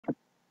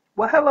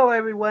Well, hello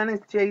everyone.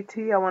 It's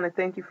JT. I want to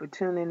thank you for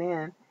tuning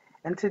in.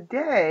 And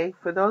today,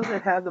 for those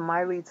that have the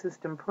My Lead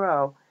System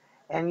Pro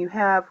and you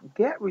have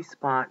Get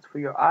Response for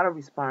your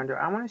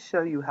autoresponder, I want to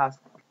show you how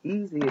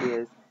easy it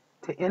is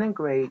to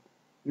integrate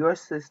your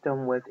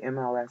system with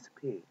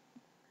MLSP.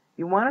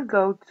 You want to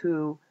go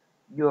to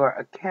your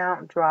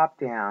account drop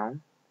down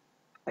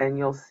and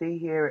you'll see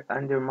here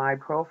under My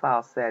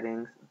Profile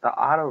Settings the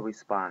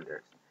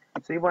autoresponders.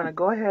 So you want to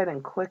go ahead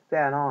and click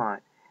that on.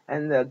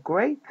 And the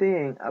great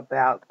thing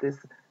about this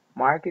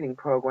marketing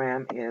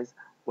program is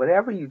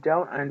whatever you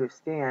don't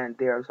understand,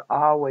 there's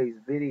always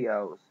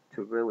videos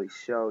to really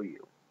show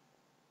you.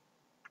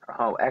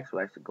 Oh,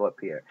 actually, I should go up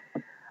here.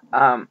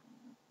 Um,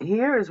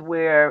 Here is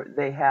where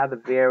they have the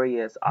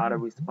various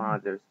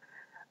autoresponders.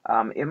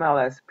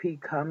 MLSP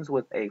comes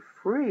with a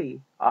free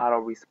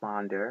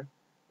autoresponder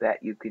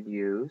that you can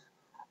use,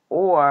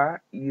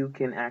 or you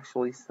can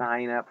actually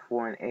sign up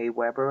for an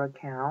AWeber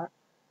account,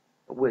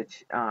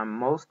 which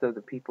most of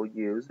the people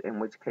use, in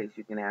which case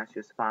you can ask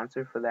your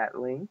sponsor for that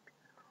link,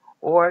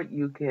 or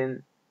you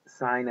can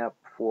sign up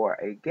for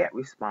a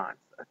GetResponse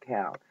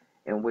account,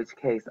 in which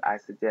case I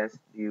suggest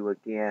you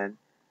again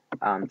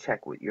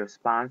check with your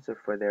sponsor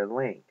for their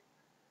link.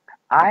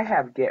 I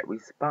have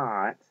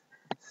GetResponse,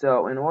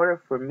 so in order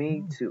for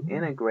me to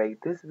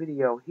integrate this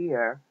video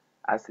here,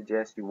 I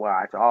suggest you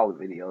watch all the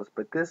videos,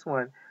 but this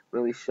one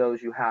really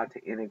shows you how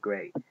to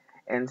integrate.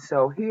 And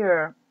so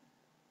here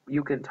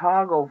you can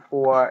toggle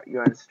for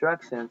your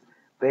instructions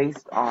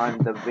based on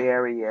the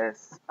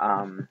various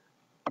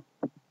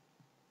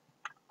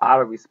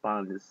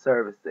autoresponder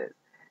services.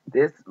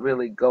 This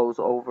really goes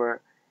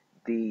over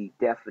the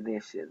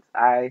definitions.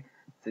 I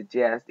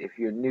suggest if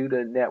you're new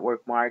to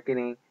network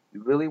marketing,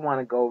 you really want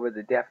to go over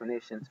the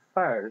definitions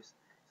first,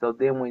 so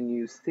then when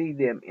you see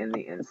them in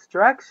the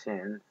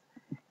instructions,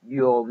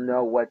 you'll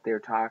know what they're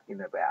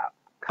talking about.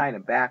 Kind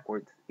of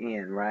backwards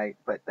in, right?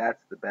 But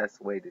that's the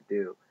best way to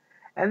do.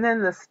 And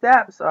then the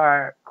steps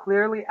are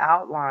clearly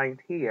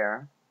outlined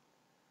here.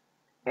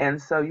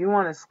 And so you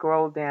want to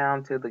scroll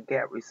down to the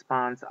Get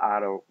Response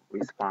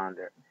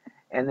Autoresponder.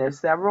 And there's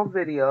several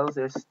videos.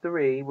 There's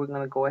 3. We're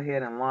going to go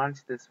ahead and launch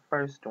this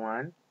first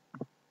one.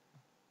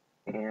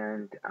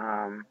 And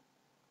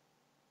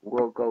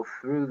we'll go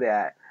through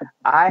that.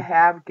 I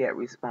have Get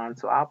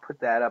Response, so I'll put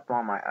that up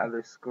on my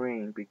other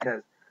screen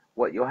because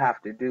what you'll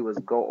have to do is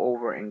go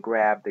over and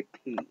grab the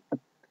key.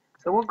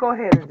 So we'll go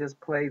ahead and just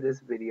play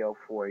this video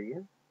for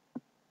you.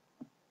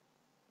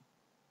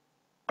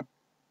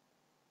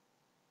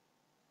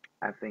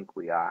 I think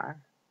we are.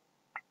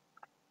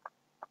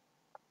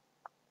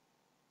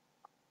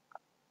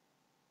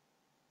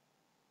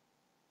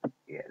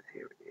 Yes,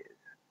 here it is.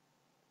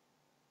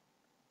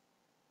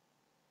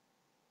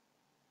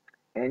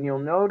 And you'll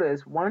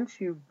notice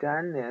once you've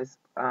done this,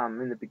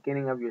 in the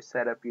beginning of your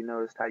setup, you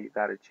noticed how you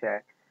got a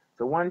check.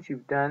 So once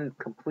you've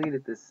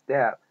completed this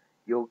step,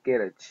 you'll get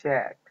a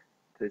check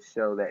to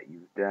show that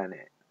you've done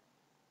it.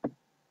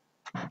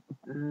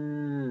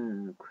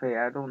 Okay,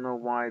 I don't know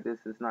why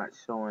this is not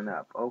showing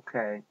up.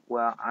 Okay,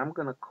 well, I'm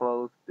going to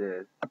close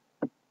this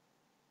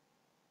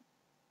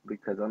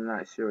because I'm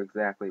not sure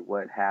exactly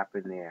what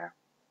happened there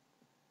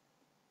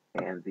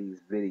and these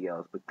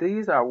videos. But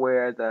these are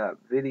where the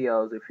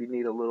videos, if you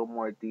need a little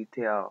more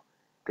detail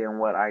than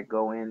what I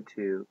go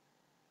into,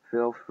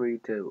 feel free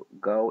to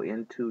go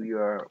into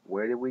your,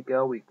 where did we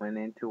go? We went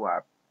into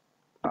our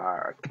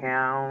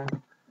account,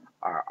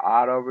 our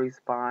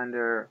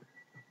autoresponder.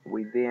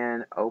 We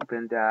then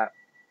opened up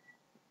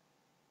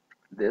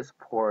this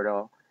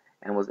portal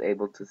and was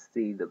able to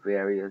see the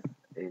various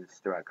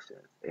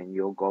instructions. And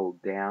you'll go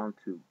down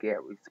to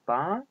Get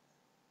Response.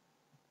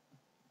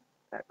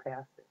 I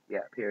passed it.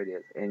 Yeah, here it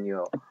is. And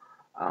you'll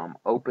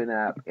open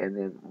up and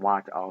then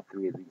watch all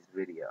 3 of these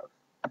videos.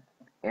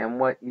 And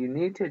what you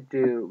need to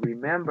do,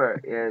 remember,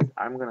 is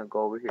I'm going to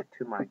go over here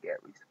to my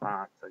Get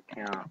Response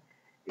account,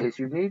 is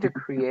you need to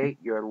create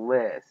your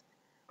list.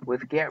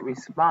 With Get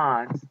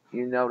Response,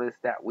 you notice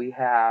that we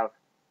have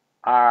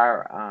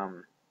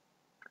our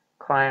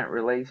client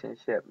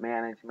relationship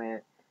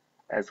management,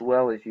 as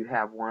well as you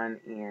have one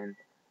in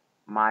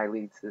My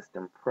Lead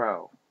System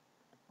Pro.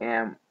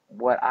 And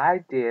what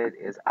I did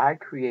is I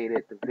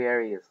created the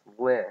various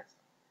lists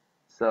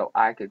so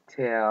I could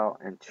tell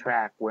and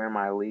track where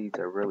my leads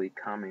are really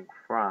coming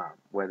from,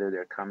 whether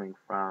they're coming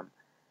from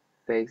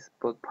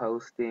Facebook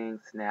postings,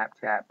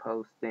 Snapchat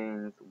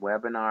postings,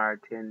 webinar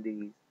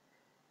attendees.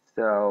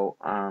 So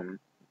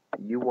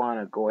you want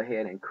to go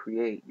ahead and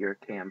create your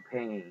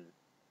campaign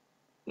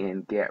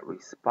in Get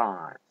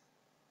Response.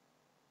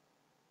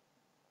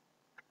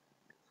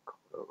 Let's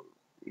close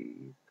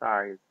these.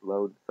 Sorry, it's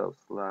loading so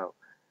slow.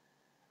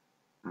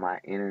 My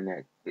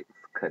internet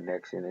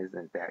connection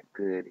isn't that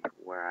good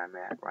where I'm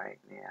at right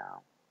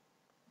now.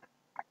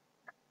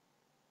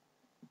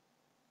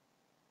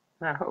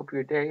 I hope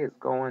your day is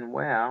going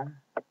well.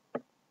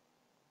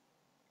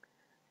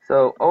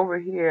 So over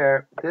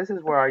here, this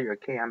is where all your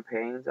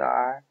campaigns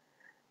are.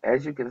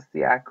 As you can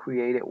see, I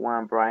created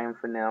one Brian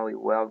Finelli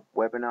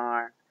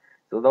webinar.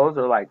 So those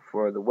are like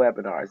for the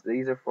webinars.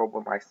 These are for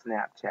my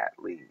Snapchat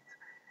leads.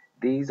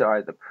 These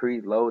are the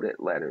preloaded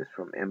letters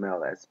from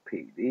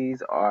MLSP.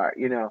 These are,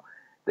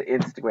 the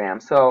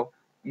Instagram. So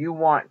you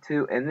want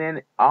to, and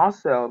then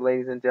also,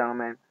 ladies and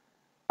gentlemen,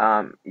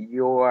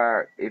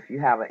 if you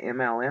have an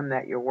MLM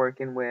that you're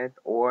working with,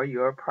 or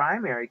your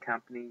primary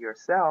company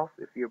yourself,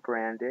 if you're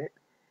branded,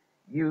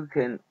 you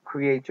can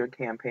create your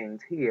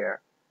campaigns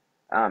here.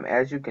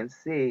 As you can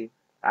see,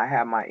 I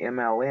have my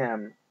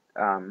MLM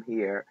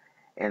here,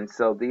 and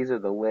so these are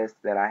the lists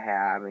that I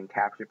have and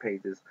capture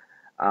pages,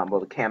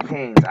 the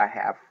campaigns I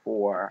have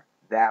for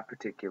that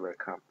particular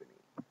company.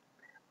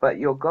 But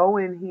you'll go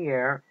in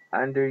here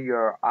under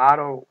your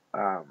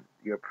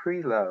your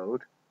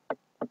preload,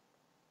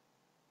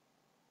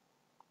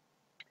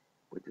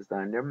 which is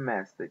under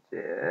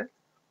messages,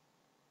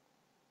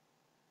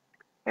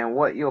 and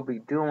what you'll be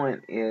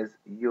doing is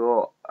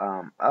you'll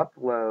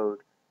upload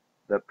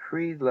the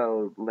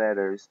preload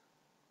letters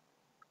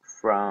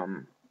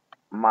from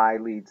My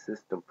Lead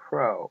System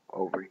Pro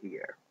over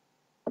here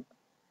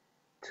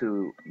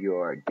to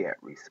your get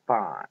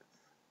response.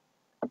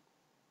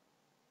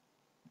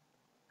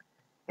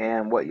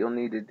 And what you'll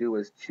need to do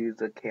is choose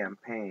a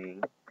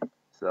campaign.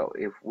 So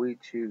if we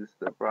choose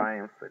the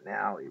Brian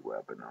Finale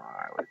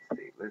webinar,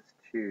 let's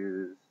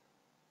choose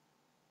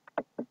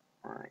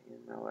my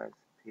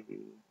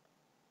MLSP.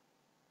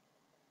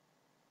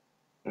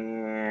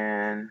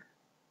 And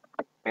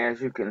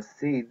as you can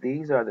see,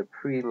 these are the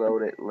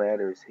preloaded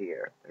letters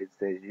here. It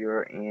says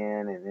you're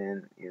in, and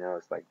then,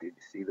 it's like, did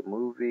you see the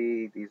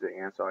movie? These are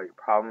answer all your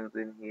problems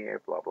in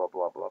here, blah, blah,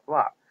 blah, blah,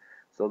 blah.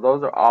 So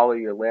those are all of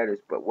your letters,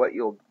 but what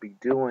you'll be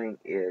doing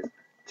is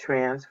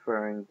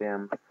transferring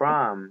them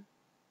from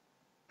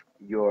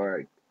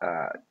your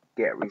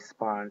get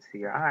response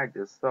here. I'm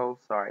just so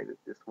sorry that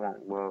this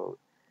won't load.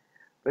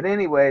 But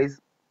anyways,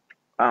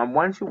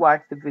 once you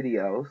watch the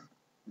videos,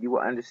 you will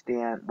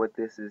understand what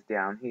this is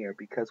down here,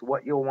 because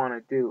what you'll want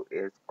to do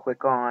is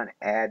click on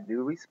Add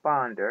New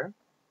Responder.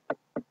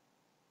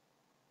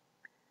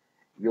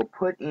 You'll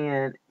put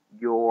in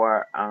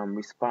your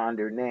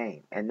responder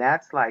name, and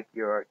that's like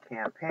your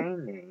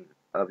campaign name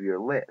of your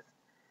list.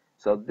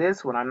 So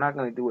this one, I'm not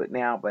going to do it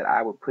now, but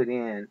I would put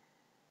in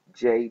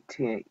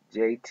JT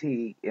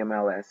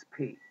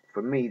MLSP.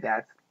 For me,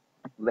 that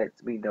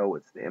lets me know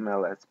it's the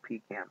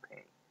MLSP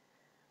campaign.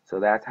 So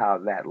that's how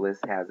that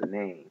list has a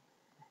name.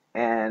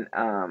 And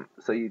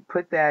so you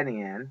put that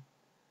in,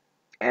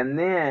 and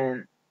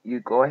then you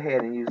go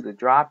ahead and use the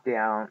drop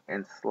down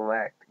and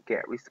select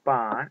Get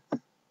Response,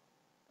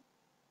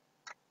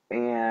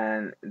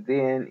 and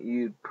then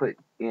you put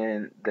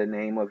in the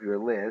name of your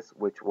list,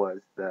 which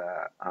was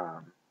the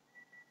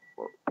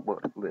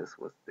what list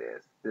was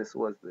this? This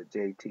was the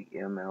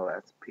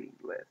JTMLSP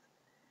list.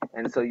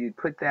 And so you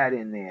put that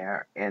in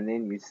there, and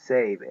then you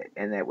save it,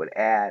 and that would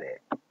add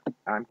it.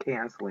 I'm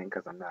canceling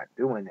because I'm not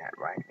doing that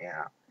right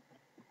now.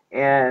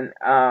 And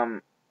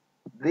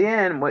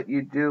then what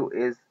you do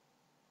is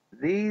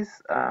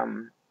these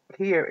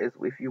here is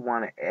if you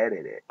want to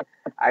edit it.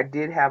 I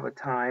did have a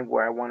time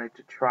where I wanted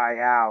to try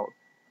out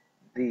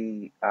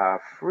the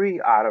free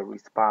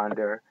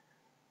autoresponder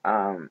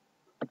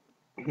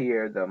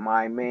here, the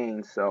My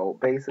Main. So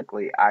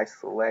basically I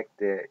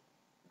selected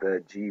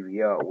the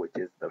GVO, which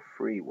is the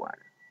free one.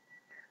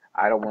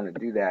 I don't want to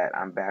do that.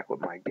 I'm back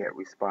with my Get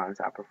Response.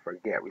 I prefer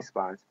Get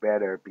Response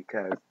better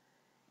because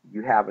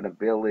you have an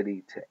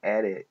ability to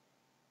edit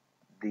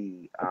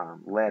the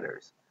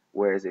letters,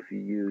 whereas if you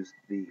use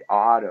the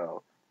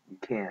auto, you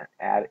can't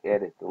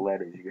edit the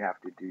letters. You have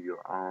to do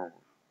your own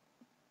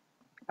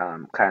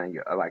kind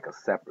of like a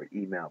separate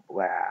email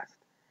blast.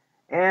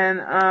 And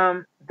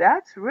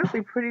that's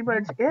really pretty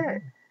much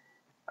it.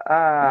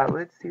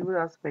 Let's see what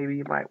else maybe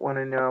you might want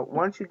to know.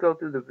 Once you go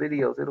through the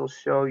videos, it'll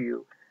show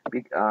you.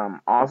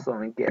 Also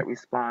in Get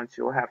Response,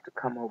 you'll have to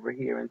come over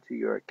here into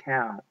your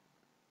account,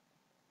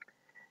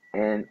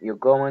 and you'll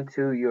go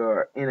into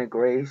your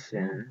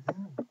integrations,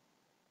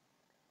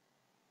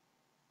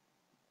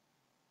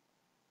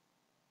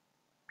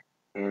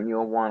 and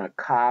you'll want to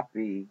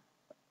copy.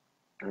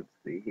 Let's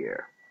see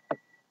here.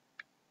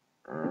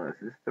 Is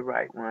this the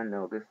right one?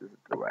 No, this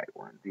isn't the right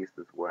one. This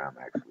is where I'm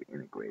actually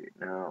integrated.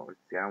 No, let's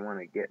see. I want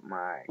to get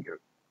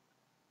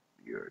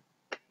your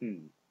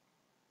key.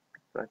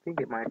 So I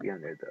think it might be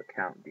under the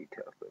account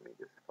details. Let me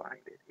just find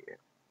it here.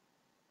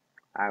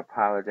 I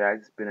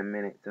apologize. It's been a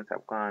minute since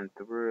I've gone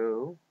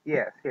through.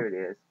 Yes, here it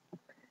is.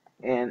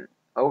 And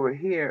over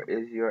here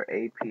is your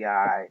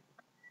API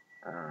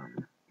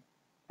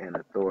and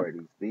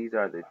authorities. These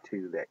are the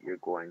two that you're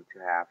going to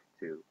have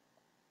to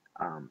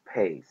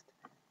paste.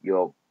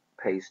 You'll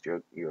paste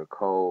your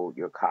code,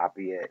 you'll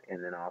copy it,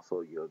 and then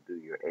also you'll do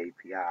your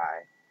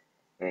API,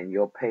 and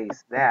you'll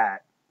paste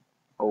that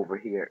over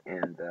here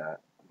in the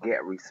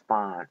Get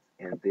Response,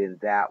 and then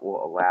that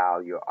will allow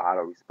your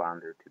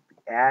autoresponder to be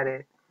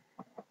added.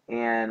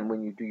 And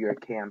when you do your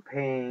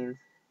campaigns,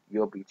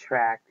 you'll be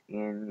tracked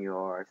in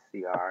your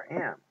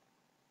CRM.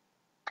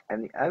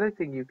 And the other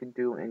thing you can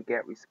do in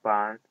Get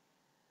Response,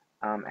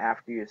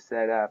 after you're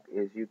set up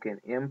is you can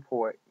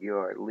import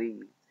your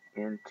leads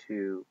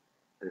into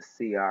the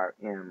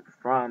CRM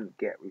from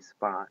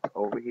GetResponse.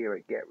 Over here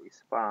at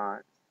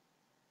GetResponse,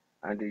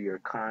 under your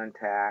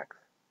contacts,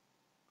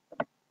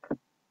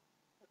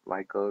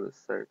 like go to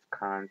search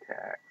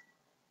contacts.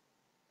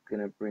 It's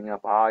going to bring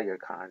up all your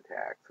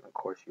contacts. And of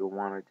course, you'll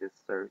want to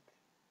just search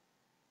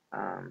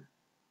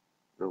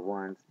the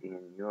ones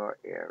in your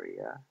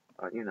area,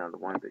 or the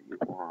ones that you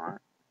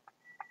want.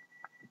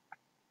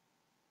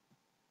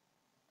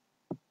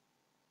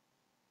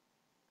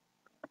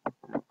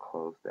 I'm going to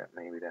close that.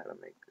 Maybe that'll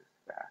make this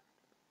fast.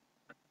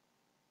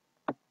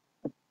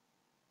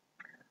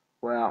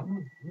 Well,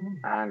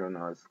 I don't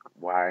know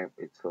why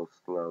it's so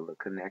slow. The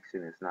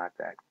connection is not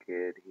that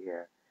good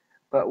here.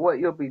 But what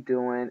you'll be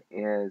doing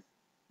is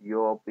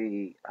you'll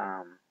be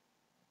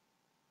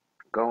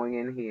going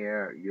in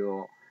here.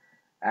 You'll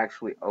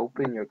actually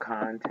open your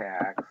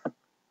contacts.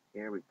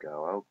 Here we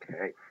go.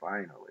 Okay,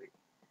 finally.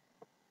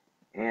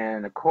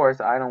 And of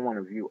course, I don't want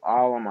to view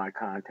all of my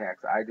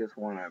contacts. I just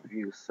want to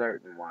view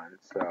certain ones.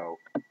 So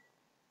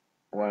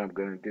what I'm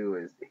going to do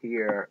is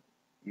here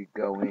you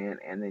go in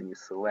and then you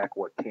select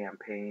what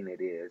campaign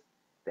it is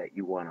that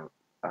you want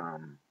to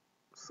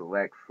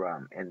select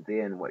from. And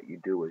then what you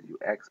do is you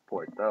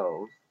export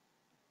those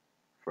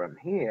from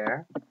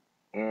here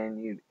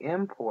and you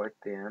import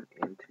them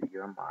into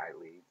your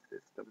MyLead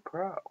System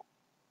Pro.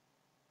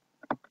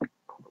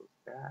 Close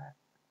that.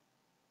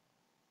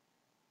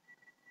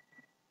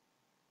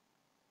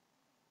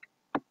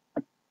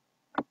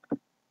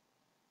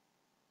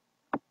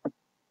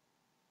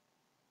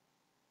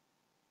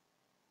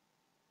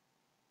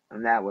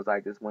 And that was, I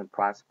just went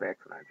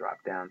prospects and I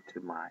dropped down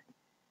to my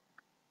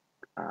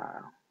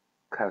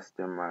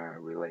customer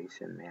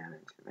relation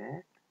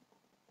management.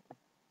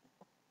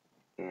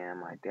 And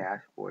my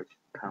dashboard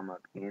should come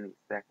up any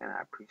second.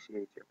 I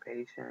appreciate your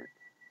patience.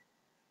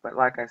 But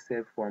like I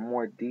said, for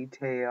more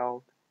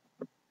detailed,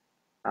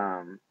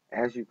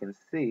 as you can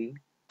see,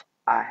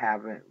 I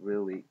haven't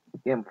really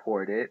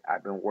imported.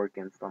 I've been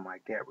working from my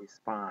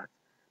GetResponse.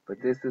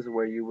 But this is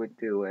where you would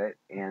do it.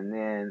 And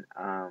then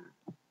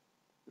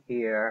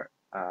here,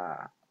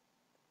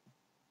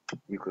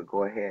 you could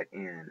go ahead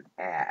and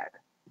add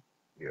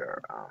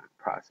your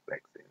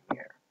prospects in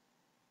here.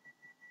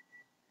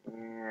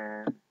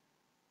 And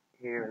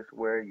here's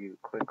where you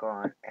click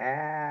on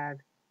add.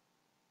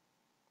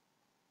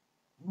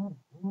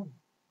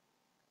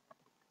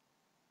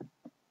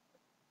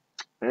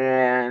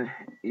 And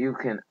you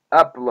can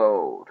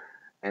upload.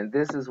 And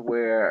this is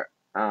where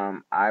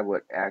I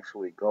would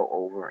actually go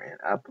over and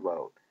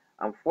upload.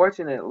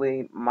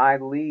 Unfortunately, my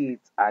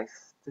leads, I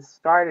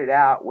started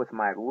out with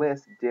my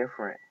list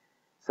different.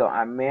 So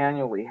I'm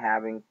manually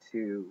having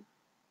to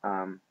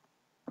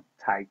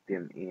type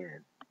them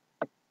in.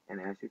 And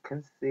as you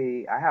can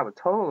see, I have a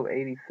total of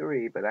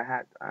 83, but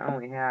I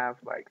only have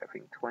like I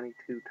think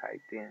 22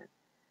 typed in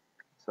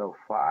so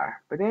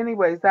far. But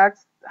anyways,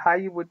 that's how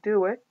you would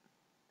do it.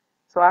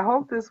 So I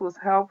hope this was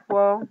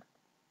helpful.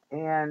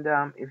 And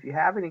if you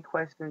have any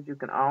questions, you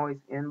can always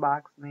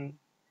inbox me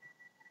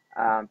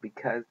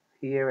because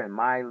here in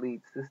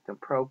MyLead System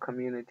Pro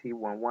community,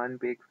 we're one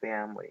big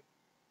family.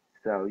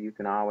 So you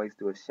can always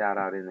do a shout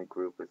out in the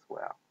group as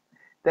well.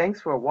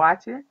 Thanks for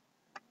watching,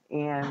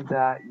 and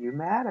you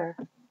matter.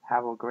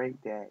 Have a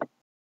great day.